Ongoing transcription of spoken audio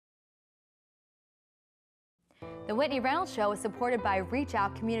The Whitney Reynolds Show is supported by Reach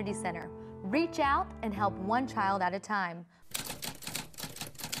Out Community Center. Reach out and help one child at a time.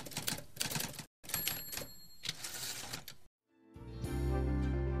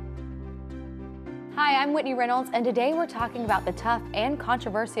 Hi, I'm Whitney Reynolds, and today we're talking about the tough and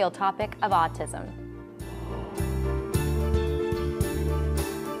controversial topic of autism.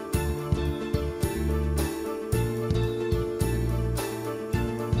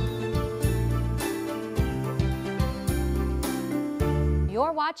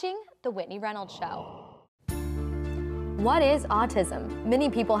 You're watching The Whitney Reynolds Show. What is autism? Many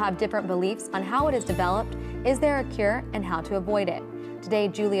people have different beliefs on how it is developed, is there a cure, and how to avoid it. Today,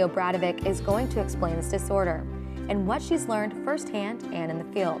 Julie Obradovic is going to explain this disorder and what she's learned firsthand and in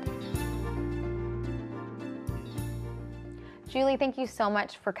the field. Julie, thank you so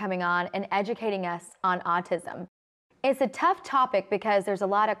much for coming on and educating us on autism. It's a tough topic because there's a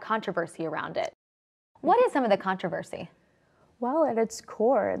lot of controversy around it. What is some of the controversy? Well, at its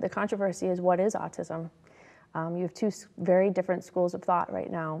core, the controversy is what is autism? You have two very different schools of thought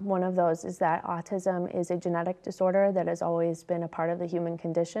right now. One of those is that autism is a genetic disorder that has always been a part of the human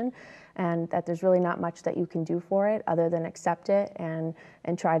condition, and that there's really not much that you can do for it other than accept it and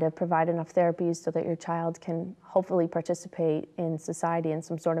try to provide enough therapies so that your child can hopefully participate in society in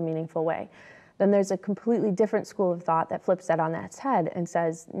some sort of meaningful way. Then there's a completely different school of thought that flips that on its head and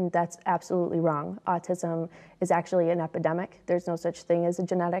says that's absolutely wrong. Autism is actually an epidemic. There's no such thing as a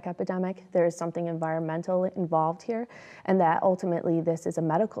genetic epidemic. There is something environmental involved here, and that ultimately this is a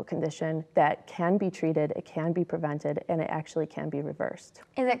medical condition that can be treated, it can be prevented, and it actually can be reversed.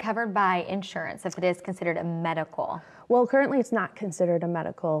 Is it covered by insurance if it is considered a medical? Well, currently it's not considered a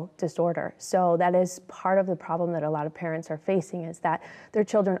medical disorder. So that is part of the problem that a lot of parents are facing, is that their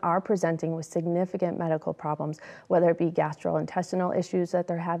children are presenting with significant medical problems, whether it be gastrointestinal issues that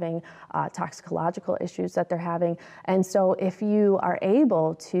they're having, toxicological issues that they're having. And so if you are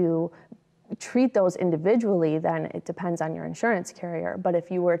able to treat those individually, then it depends on your insurance carrier. But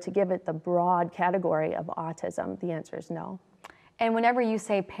if you were to give it the broad category of autism, the answer is no. And whenever you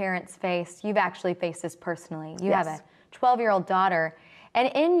say parents face, you've actually faced this personally. You Yes. have a 12-year-old daughter. And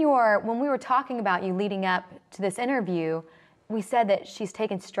when we were talking about you leading up to this interview, we said that she's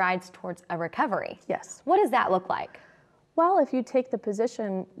taken strides towards a recovery. Yes. What does that look like? Well, if you take the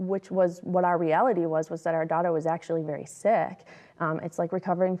position, which was what our reality was that our daughter was actually very sick. It's like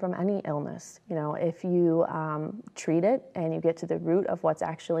recovering from any illness. You know, if you treat it and you get to the root of what's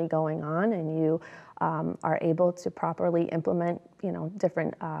actually going on, and you are able to properly implement,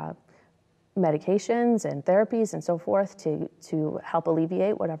 different medications and therapies and so forth to help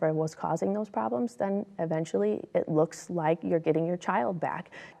alleviate whatever was causing those problems, then eventually it looks like you're getting your child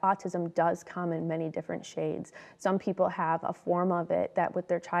back. Autism does come in many different shades. Some people have a form of it that with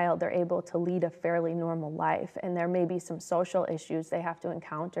their child they're able to lead a fairly normal life, and there may be some social issues they have to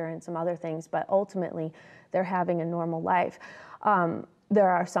encounter and some other things, but ultimately they're having a normal life. There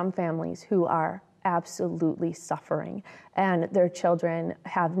are some families who are absolutely suffering, and their children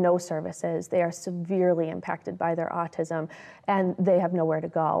have no services. They are severely impacted by their autism, and they have nowhere to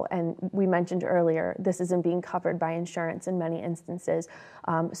go. And we mentioned earlier, this isn't being covered by insurance in many instances.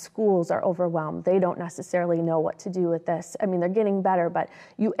 Schools are overwhelmed. They don't necessarily know what to do with this. I mean, they're getting better, but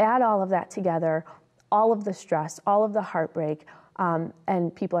you add all of that together, all of the stress, all of the heartbreak,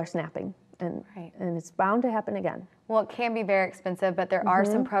 and people are snapping. And it's bound to happen again. Well, it can be very expensive, but there are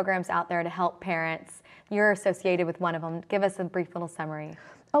some programs out there to help parents. You're associated with one of them. Give us a brief little summary.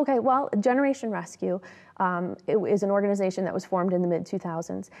 Okay, well, Generation Rescue it is an organization that was formed in the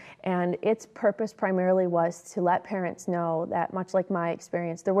mid-2000s, and its purpose primarily was to let parents know that, much like my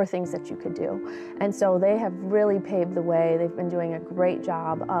experience, there were things that you could do. And so they have really paved the way. They've been doing a great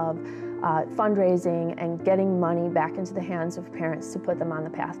job of fundraising and getting money back into the hands of parents to put them on the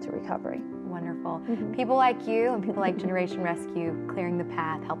path to recovery. Wonderful. People like you and people like Generation Rescue clearing the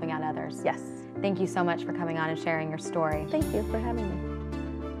path, helping out others. Yes. Thank you so much for coming on and sharing your story. Thank you for having me.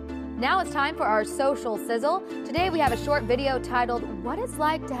 Now it's time for our social sizzle. Today we have a short video titled, "What It's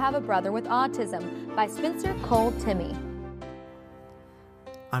Like to Have a Brother with Autism" by Spencer Cole Timmy.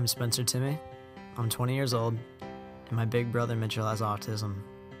 I'm Spencer Timmy. I'm 20 years old, and my big brother Mitchell has autism.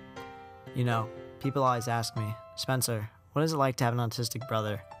 You know, people always ask me, "Spencer, what is it like to have an autistic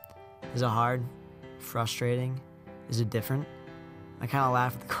brother? Is it hard? Frustrating? Is it different?" I kind of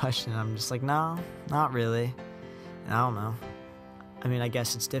laugh at the question. I'm just like, no, not really. And I don't know. I mean, I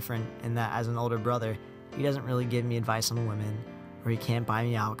guess it's different in that as an older brother, he doesn't really give me advice on women, or he can't buy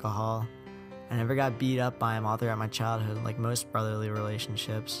me alcohol. I never got beat up by him all throughout my childhood like most brotherly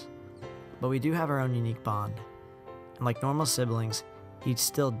relationships. But we do have our own unique bond. And like normal siblings, he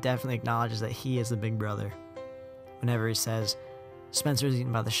still definitely acknowledges that he is the big brother. whenever he says, Spencer's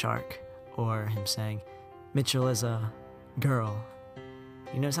eaten by the shark, or him saying, Mitchell is a girl.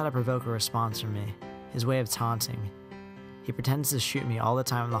 He knows how to provoke a response from me, his way of taunting. He pretends to shoot me all the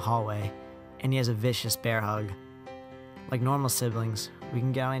time in the hallway, and he has a vicious bear hug. Like normal siblings, we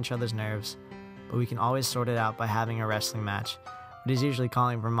can get on each other's nerves, but we can always sort it out by having a wrestling match. But he's usually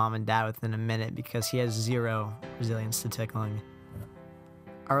calling for mom and dad within a minute because he has zero resilience to tickling.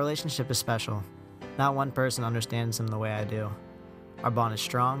 Our relationship is special. Not one person understands him the way I do. Our bond is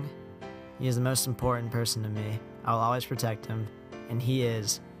strong. He is the most important person to me. I will always protect him, and he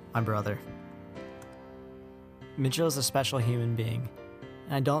is my brother. Mitchell is a special human being,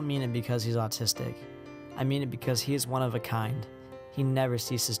 and I don't mean it because he's autistic. I mean it because he is one of a kind. He never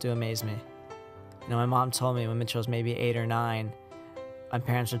ceases to amaze me. You know, my mom told me when Mitchell was maybe 8 or 9, my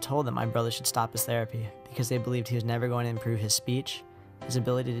parents had told that my brother should stop his therapy because they believed he was never going to improve his speech, his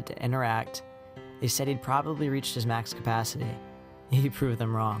ability to interact. They said he'd probably reached his max capacity. He proved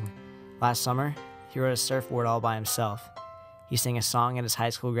them wrong. Last summer, he rode a surfboard all by himself. He sang a song at his high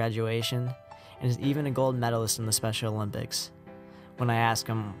school graduation and is even a gold medalist in the Special Olympics. When I ask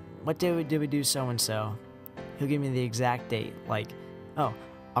him, what day did we do so-and-so? He'll give me the exact date, like, oh,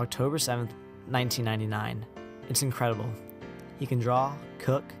 October 7th, 1999. It's incredible. He can draw,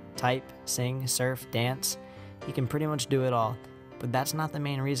 cook, type, sing, surf, dance. He can pretty much do it all, but that's not the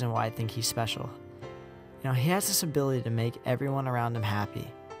main reason why I think he's special. You know, he has this ability to make everyone around him happy.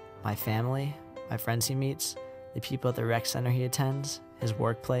 My family, my friends he meets, the people at the rec center he attends, his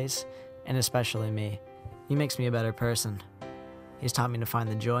workplace, and especially me. He makes me a better person. He's taught me to find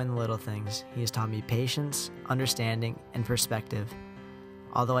the joy in the little things. He has taught me patience, understanding, and perspective.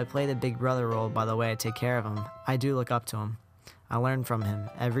 Although I play the big brother role by the way I take care of him, I do look up to him. I learn from him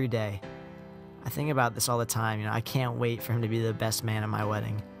every day. I think about this all the time. You know, I can't wait for him to be the best man at my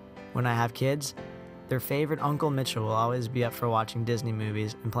wedding. When I have kids, their favorite Uncle Mitchell will always be up for watching Disney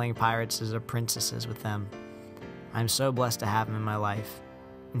movies and playing pirates or princesses with them. I'm so blessed to have him in my life.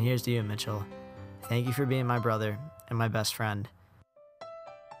 And here's to you, Mitchell. Thank you for being my brother and my best friend.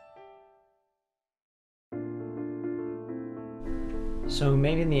 So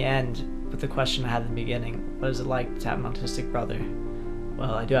maybe in the end, with the question I had at the beginning, what is it like to have an autistic brother?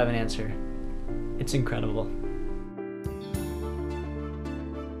 Well, I do have an answer. It's incredible.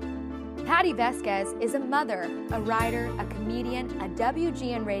 Patty Vasquez is a mother, a writer, a comedian, a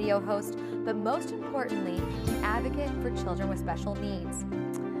WGN radio host, but most importantly, an advocate for children with special needs.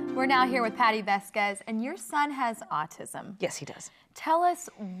 We're now here with Patty Vasquez, and your son has autism. Yes, he does. Tell us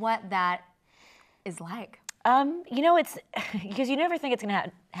what that is like. You know, it's because you never think it's going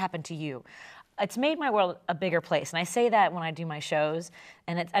to happen to you. It's made my world a bigger place, and I say that when I do my shows,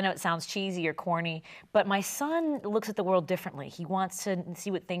 and I know it sounds cheesy or corny, but my son looks at the world differently. He wants to see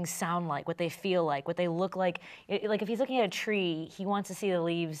what things sound like, what they feel like, what they look like. Like if he's looking at a tree, he wants to see the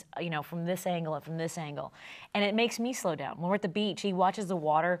leaves, you know, from this angle and from this angle, and it makes me slow down. When we're at the beach, he watches the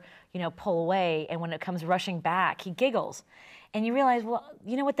water, you know, pull away, and when it comes rushing back, he giggles. And you realize, well,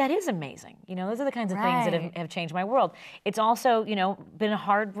 you know what, that is amazing. You know, those are the kinds of things that have changed my world. It's also, you know, been a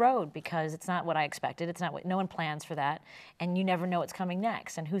hard road because it's not what I expected. It's not what, no one plans for that. And you never know what's coming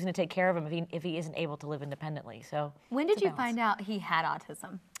next. And who's going to take care of him if he isn't able to live independently. So when did you find out he had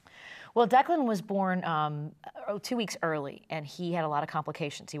autism? Well, Declan was born 2 weeks early, and he had a lot of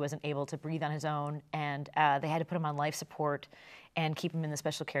complications. He wasn't able to breathe on his own, and they had to put him on life support and keep him in the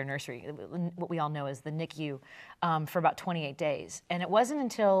special care nursery, what we all know as the NICU, for about 28 days. And it wasn't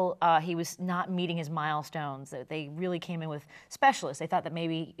until he was not meeting his milestones that they really came in with specialists. They thought that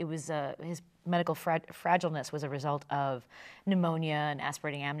maybe it was his medical fragileness was a result of pneumonia and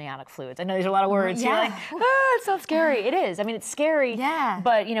aspirating amniotic fluids. I know these are a lot of words. Yeah. You're like, it sounds scary. It is. I mean, it's scary. Yeah.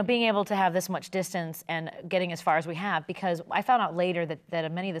 But, you know, being able to have this much distance and getting as far as we have, because I found out later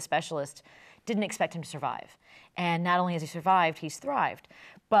that many of the specialists didn't expect him to survive. And not only has he survived, he's thrived.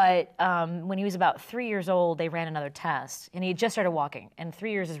 But when he was about 3 years old, they ran another test, and he had just started walking. And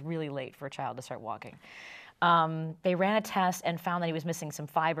 3 years is really late for a child to start walking. They ran a test and found that he was missing some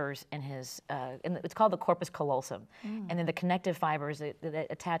fibers in his, it's called the corpus callosum. And then the connective fibers that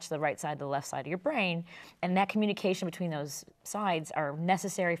attach the right side to the left side of your brain. And that communication between those sides are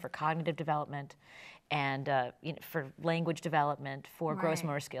necessary for cognitive development and you know, for language development, for gross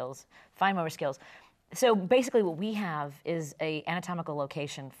motor skills, fine motor skills. So basically what we have is an anatomical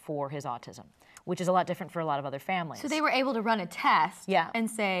location for his autism, which is a lot different for a lot of other families. So they were able to run a test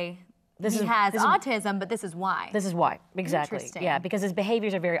and say, He has autism, but this is why. This is why, exactly. Interesting. Yeah, because his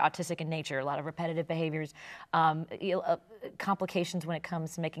behaviors are very autistic in nature, a lot of repetitive behaviors, complications when it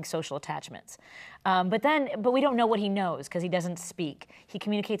comes to making social attachments. But we don't know what he knows because he doesn't speak. He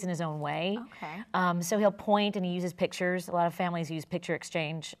communicates in his own way. Okay. So he'll point and he uses pictures. A lot of families use picture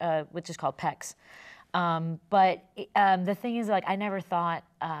exchange, which is called PECs. But the thing is, like, I never thought,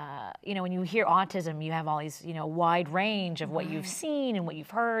 you know, when you hear autism, you have all these, you know, wide range of what you've seen and what you've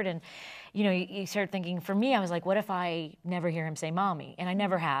heard. And, you know, you start thinking, for me, I was like, what if I never hear him say mommy? And I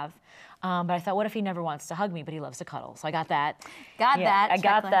never have. But I thought, what if he never wants to hug me, but he loves to cuddle? So I got that. I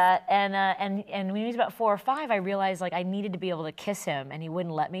got that. And when he was about 4 or 5, I realized, like, I needed to be able to kiss him, and he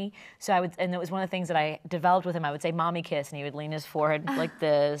wouldn't let me. So and it was one of the things that I developed with him. I would say mommy kiss, and he would lean his forehead like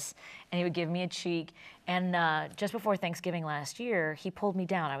this, and he would give me a cheek. And just before Thanksgiving last year, he pulled me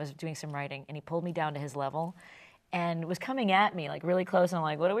down. I was doing some writing, and he pulled me down to his level and was coming at me, like, really close. And I'm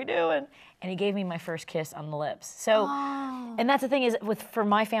like, what are we doing? And he gave me my first kiss on the lips. So, and that's the thing is, for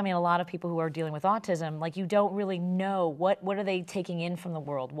my family and a lot of people who are dealing with autism, like, you don't really know what are they taking in from the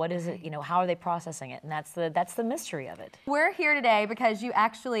world? What is it, you know, how are they processing it? And that's the mystery of it. We're here today because you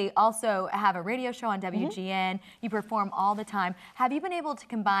actually also have a radio show on WGN. You perform all the time. Have you been able to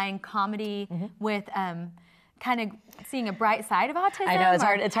combine comedy with kind of seeing a bright side of autism? I know,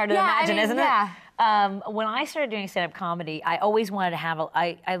 it's hard to imagine, isn't it? Yeah. When I started doing stand-up comedy, I always wanted to have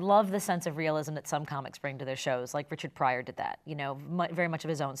I love the sense of realism that some comics bring to their shows, like Richard Pryor did that, you know, very much of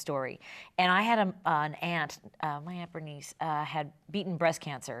his own story. And I had an aunt, my Aunt Bernice, had beaten breast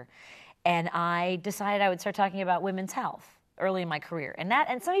cancer, and I decided I would start talking about women's health early in my career.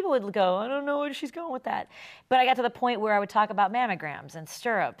 And some people would go, I don't know where she's going with that. But I got to the point where I would talk about mammograms and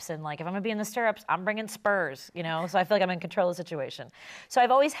stirrups, and, like, if I'm gonna be in the stirrups, I'm bringing spurs, you know? So I feel like I'm in control of the situation. So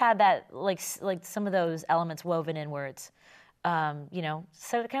I've always had that, like some of those elements woven in where it's, you know,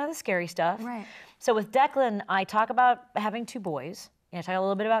 so kind of the scary stuff. Right. So with Declan, I talk about having 2 boys, and I talk a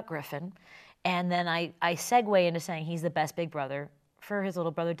little bit about Griffin, and then I segue into saying he's the best big brother for his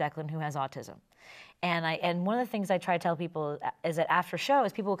little brother Declan, who has autism. And one of the things I try to tell people is that after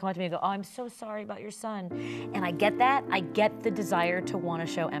shows, people will come up to me and go, oh, I'm so sorry about your son. And I get that. I get the desire to want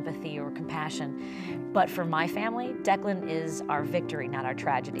to show empathy or compassion. But for my family, Declan is our victory, not our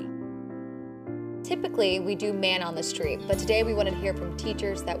tragedy. Typically, we do Man on the Street, but today we wanted to hear from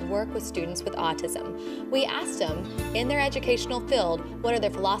teachers that work with students with autism. We asked them, in their educational field, what are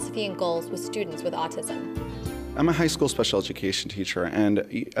their philosophy and goals with students with autism? I'm a high school special education teacher,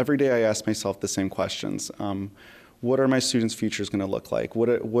 and every day I ask myself the same questions. What are my students' futures going to look like?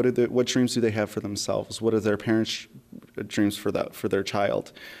 What dreams do they have for themselves? What are their parents' dreams for their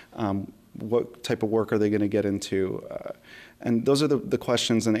child? What type of work are they going to get into? And those are the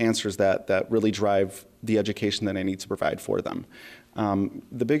questions and answers that really drive the education that I need to provide for them.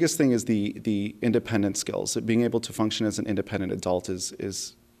 The biggest thing is the independent skills. Being able to function as an independent adult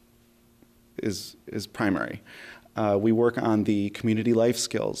is primary. We work on the community life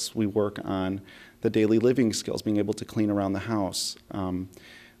skills. We work on the daily living skills, being able to clean around the house.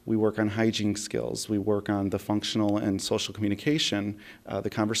 We work on hygiene skills. We work on the functional and social communication, the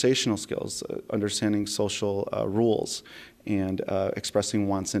conversational skills, understanding social rules, and expressing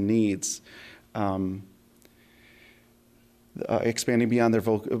wants and needs. Expanding beyond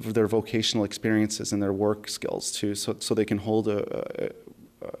their vocational experiences and their work skills too, so they can hold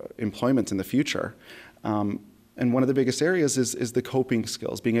employment in the future. And one of the biggest areas is the coping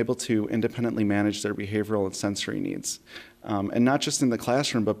skills, being able to independently manage their behavioral and sensory needs. And not just in the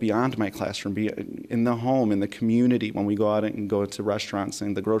classroom, but beyond my classroom, be in the home, in the community, when we go out and go to restaurants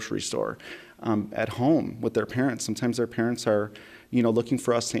and the grocery store, at home with their parents. Sometimes their parents are, looking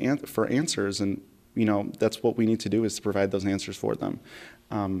for us for answers, and that's what we need to do, is to provide those answers for them.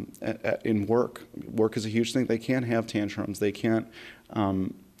 In work is a huge thing. They can't have tantrums. They can't,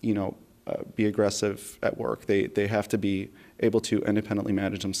 be aggressive at work. They have to be able to independently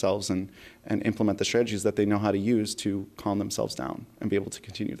manage themselves and implement the strategies that they know how to use to calm themselves down and be able to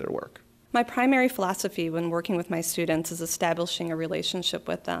continue their work. My primary philosophy when working with my students is establishing a relationship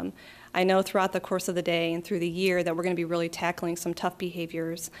with them. I know throughout the course of the day and through the year that we're going to be really tackling some tough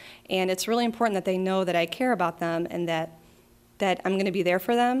behaviors, and it's really important that they know that I care about them and that I'm going to be there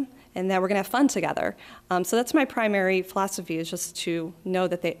for them and that we're going to have fun together. So that's my primary philosophy, is just to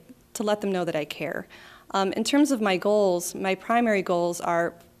let them know that I care. In terms of my goals, my primary goals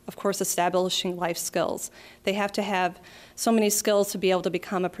are, of course, establishing life skills. They have to have so many skills to be able to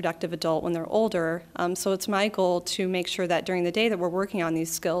become a productive adult when they're older. So it's my goal to make sure that during the day that we're working on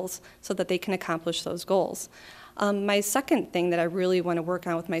these skills so that they can accomplish those goals. My second thing that I really want to work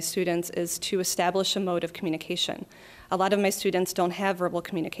on with my students is to establish a mode of communication. A lot of my students don't have verbal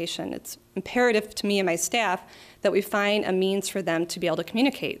communication. It's imperative to me and my staff that we find a means for them to be able to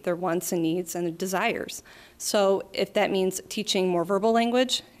communicate their wants and needs and their desires. So if that means teaching more verbal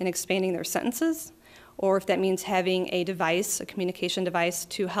language and expanding their sentences, or if that means having a device, a communication device,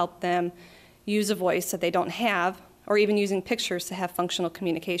 to help them use a voice that they don't have, or even using pictures to have functional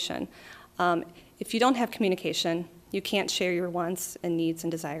communication. If you don't have communication, you can't share your wants and needs and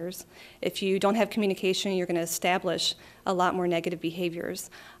desires. If you don't have communication, you're going to establish a lot more negative behaviors.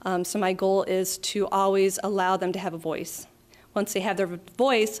 So my goal is to always allow them to have a voice. Once they have their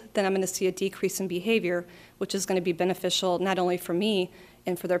voice, then I'm going to see a decrease in behavior, which is going to be beneficial not only for me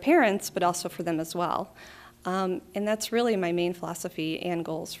and for their parents, but also for them as well. And that's really my main philosophy and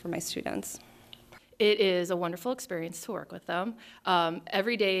goals for my students. It is a wonderful experience to work with them.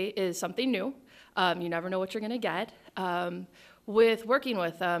 Every day is something new. You never know what you're going to get. With working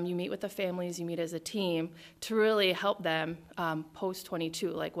with them, you meet with the families, you meet as a team to really help them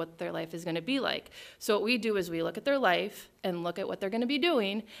post-22, like what their life is going to be like. So what we do is we look at their life and look at what they're going to be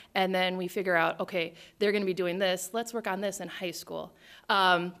doing, and then we figure out, okay, they're going to be doing this, let's work on this in high school.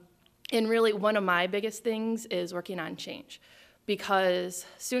 And really one of my biggest things is working on change, because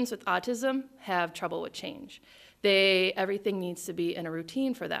students with autism have trouble with change. Everything needs to be in a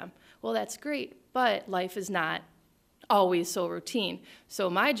routine for them. Well, that's great, but life is not always so routine. So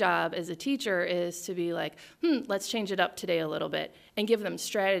my job as a teacher is to be like, let's change it up today a little bit, and give them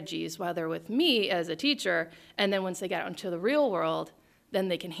strategies while they're with me as a teacher, and then once they get out into the real world, then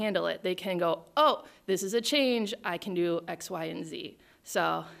they can handle it. They can go, oh, this is a change, I can do X, Y, and Z.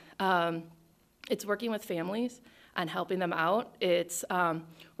 So it's working with families on helping them out. It's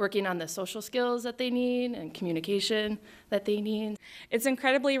working on the social skills that they need and communication that they need. It's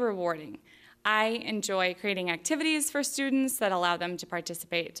incredibly rewarding. I enjoy creating activities for students that allow them to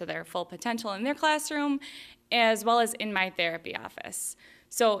participate to their full potential in their classroom, as well as in my therapy office.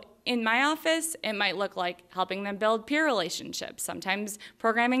 So in my office, it might look like helping them build peer relationships, sometimes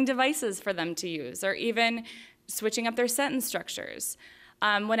programming devices for them to use, or even switching up their sentence structures.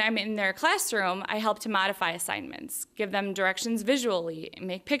 When I'm in their classroom, I help to modify assignments, give them directions visually,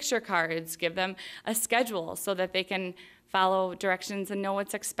 make picture cards, give them a schedule so that they can follow directions and know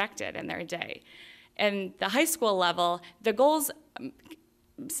what's expected in their day. And the high school level, the goals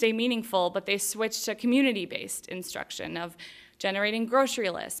stay meaningful, but they switch to community-based instruction of generating grocery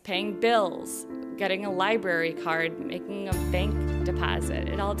lists, paying bills, getting a library card, making a bank deposit.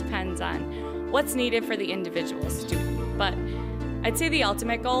 It all depends on what's needed for the individual student. But I'd say the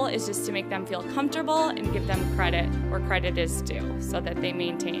ultimate goal is just to make them feel comfortable and give them credit where credit is due so that they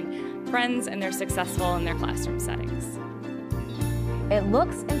maintain friends and they're successful in their classroom settings. It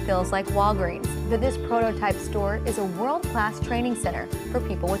looks and feels like Walgreens, but this prototype store is a world-class training center for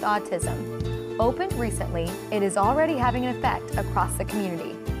people with autism. Opened recently, it is already having an effect across the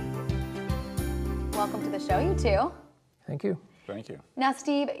community. Welcome to the show, you two. Thank you. Thank you. Now,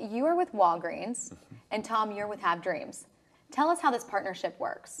 Steve, you are with Walgreens, and Tom, you're with Have Dreams. Tell us how this partnership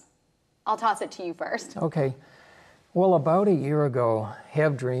works. I'll toss it to you first. Okay. Well, about a year ago,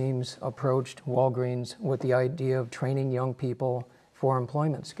 Have Dreams approached Walgreens with the idea of training young people for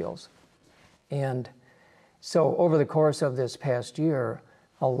employment skills. And so over the course of this past year,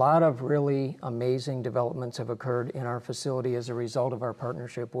 a lot of really amazing developments have occurred in our facility as a result of our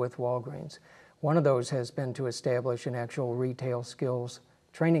partnership with Walgreens. One of those has been to establish an actual retail skills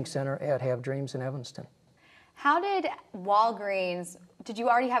training center at Have Dreams in Evanston. How did Walgreens, did you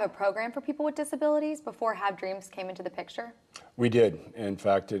already have a program for people with disabilities before Have Dreams came into the picture? We did. In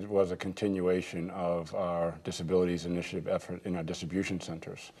fact, it was a continuation of our disabilities initiative effort in our distribution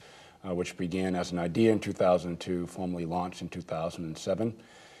centers, which began as an idea in 2002, formally launched in 2007.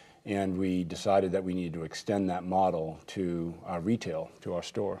 And we decided that we needed to extend that model to our retail, to our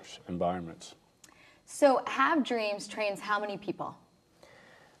stores, environments. So Have Dreams trains how many people?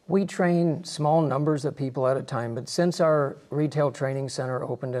 We train small numbers of people at a time, but since our retail training center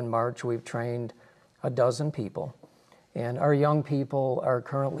opened in March, we've trained a dozen people. And our young people are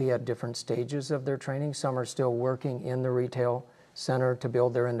currently at different stages of their training. Some are still working in the retail center to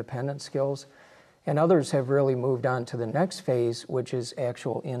build their independent skills, and others have really moved on to the next phase, which is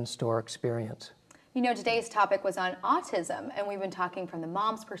actual in-store experience. You know, today's topic was on autism, and we've been talking from the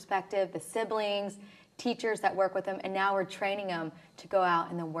mom's perspective, the siblings, teachers that work with them, and now we're training them to go out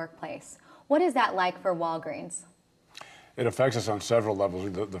in the workplace. What is that like for Walgreens? It affects us on several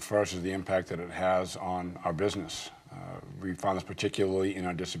levels. The first is the impact that it has on our business. We found this particularly in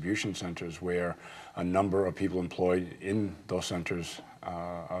our distribution centers, where a number of people employed in those centers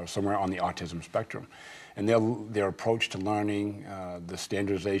are somewhere on the autism spectrum. And their approach to learning, the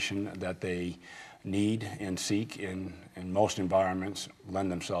standardization that they need and seek in most environments,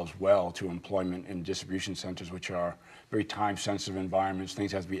 lend themselves well to employment in distribution centers, which are very time-sensitive environments.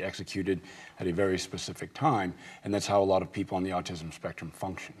 Things have to be executed at a very specific time, and that's how a lot of people on the autism spectrum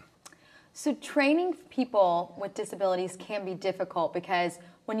function. So training people with disabilities can be difficult, because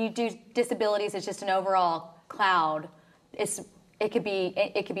when you do disabilities, it's just an overall cloud. It could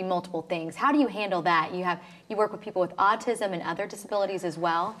be multiple things. How do you handle that? You work with people with autism and other disabilities as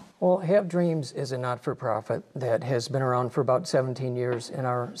well? Well, Have Dreams is a not-for-profit that has been around for about 17 years, and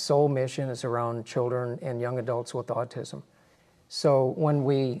our sole mission is around children and young adults with autism. So when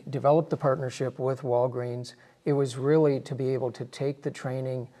we developed the partnership with Walgreens, it was really to be able to take the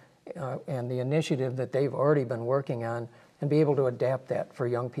training and the initiative that they've already been working on and be able to adapt that for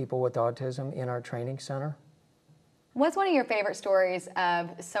young people with autism in our training center. What's one of your favorite stories of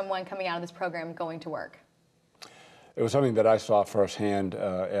someone coming out of this program going to work? It was something that I saw firsthand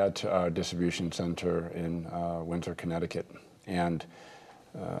at our distribution center in Windsor, Connecticut. And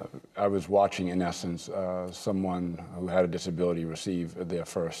I was watching, in essence, someone who had a disability receive their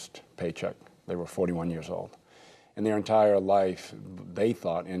first paycheck. They were 41 years old. In their entire life, they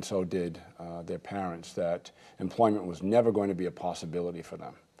thought, and so did their parents, that employment was never going to be a possibility for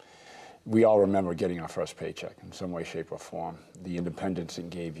them. We all remember getting our first paycheck in some way, shape, or form. The independence it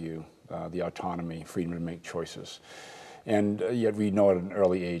gave you, the autonomy, freedom to make choices. And yet we know at an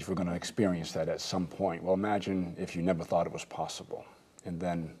early age we're going to experience that at some point. Well, imagine if you never thought it was possible, and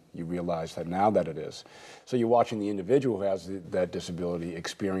then you realize that now that it is. So you're watching the individual who has that disability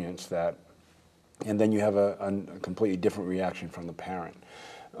experience that, and then you have a completely different reaction from the parent.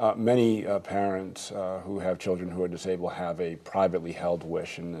 Many parents who have children who are disabled have a privately held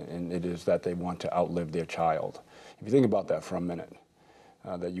wish, and it is that they want to outlive their child. If you think about that for a minute,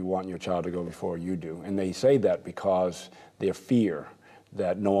 that you want your child to go before you do. And they say that because they fear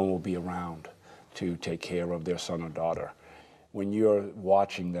that no one will be around to take care of their son or daughter. When you're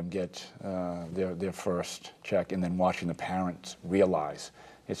watching them get their first check, and then watching the parents realize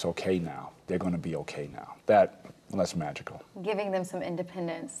it's okay now, they're going to be okay now, that's magical. Giving them some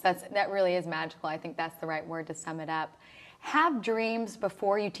independence, that really is magical. I think that's the right word to sum it up. Have Dreams,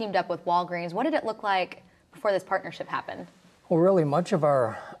 before you teamed up with Walgreens, what did it look like before this partnership happened? Well, really, much of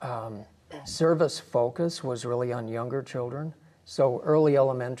our service focus was really on younger children. So early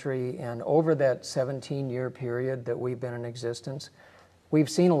elementary, and over that 17-year period that we've been in existence, we've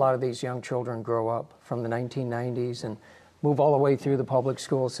seen a lot of these young children grow up from the 1990s and move all the way through the public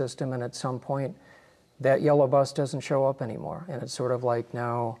school system, and at some point, that yellow bus doesn't show up anymore. And it's sort of like,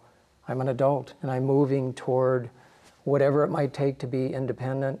 now I'm an adult and I'm moving toward whatever it might take to be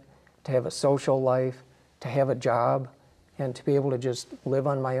independent, to have a social life, to have a job, and to be able to just live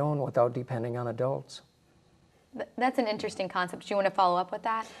on my own without depending on adults. That's an interesting concept. Do you want to follow up with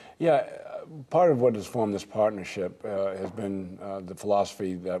that? Yeah, part of what has formed this partnership has been the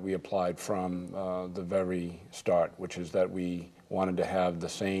philosophy that we applied from the very start, which is that we wanted to have the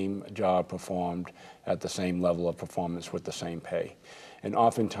same job performed at the same level of performance with the same pay. And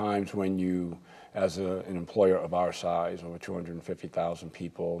oftentimes when you, as an employer of our size, over 250,000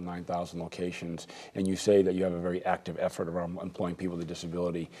 people, 9,000 locations, and you say that you have a very active effort around employing people with a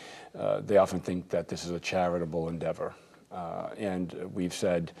disability, they often think that this is a charitable endeavor. And we've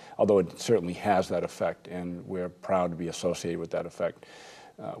said, although it certainly has that effect, and we're proud to be associated with that effect,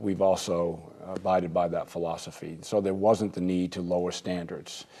 we've also abided by that philosophy. So there wasn't the need to lower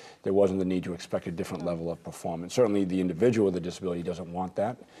standards. There wasn't the need to expect a different level of performance. Certainly the individual with a disability doesn't want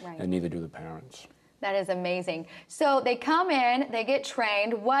that, right, and neither do the parents. That is amazing. So they come in, they get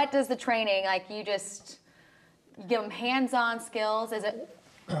trained. What does the training, like you give them hands-on skills? Is it?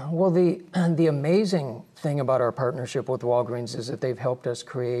 Well, the amazing thing about our partnership with Walgreens is that they've helped us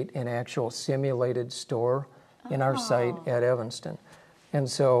create an actual simulated store in our site at Evanston. And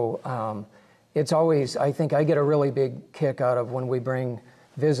so it's always, I think I get a really big kick out of when we bring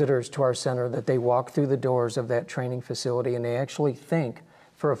visitors to our center, that they walk through the doors of that training facility and they actually think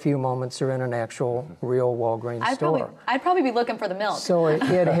for a few moments they're in an actual real Walgreens store. I'd probably be looking for the milk. So it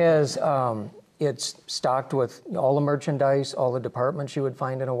has, it's stocked with all the merchandise, all the departments you would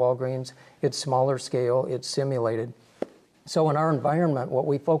find in a Walgreens. It's smaller scale, it's simulated. So in our environment, what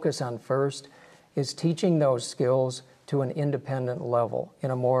we focus on first is teaching those skills to an independent level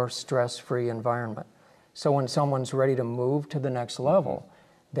in a more stress-free environment. So when someone's ready to move to the next level,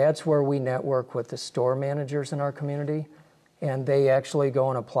 that's where we network with the store managers in our community, and they actually go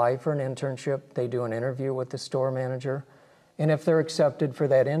and apply for an internship. They do an interview with the store manager, and if they're accepted for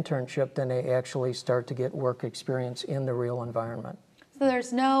that internship, then they actually start to get work experience in the real environment. So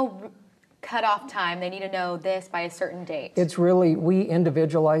there's no cutoff time. They need to know this by a certain date. It's really, we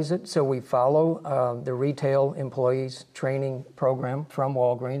individualize it, so we follow the retail employees training program from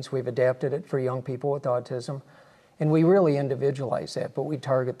Walgreens. We've adapted it for young people with autism, and we really individualize that, but we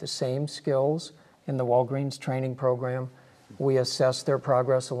target the same skills in the Walgreens training program. We assess their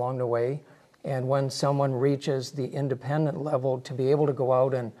progress along the way, and when someone reaches the independent level to be able to go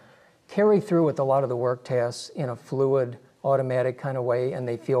out and carry through with a lot of the work tasks in a fluid, automatic kind of way, and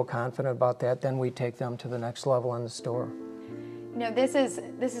they feel confident about that, then we take them to the next level in the store. You know, this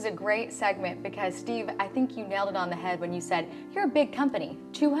is a great segment because, Steve, I think you nailed it on the head when you said you're a big company,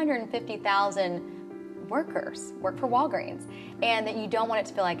 250,000 workers work for Walgreens, and that you don't want it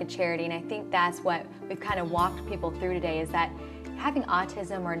to feel like a charity. And I think that's what we've kind of walked people through today, is that having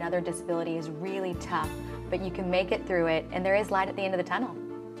autism or another disability is really tough, but you can make it through it, and there is light at the end of the tunnel.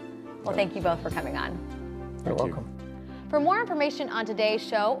 Well, thank you both for coming on. You're welcome. For more information on today's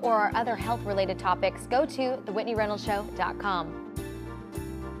show or our other health-related topics, go to thewhitneyreynoldshow.com.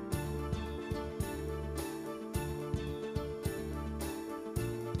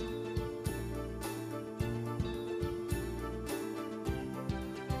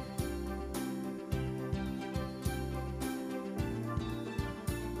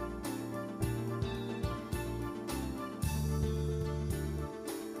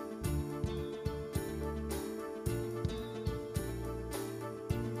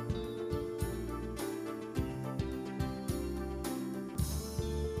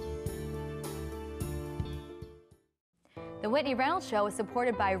 The Whitney Reynolds Show is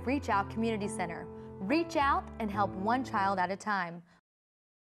supported by Reach Out Community Center. Reach out and help one child at a time.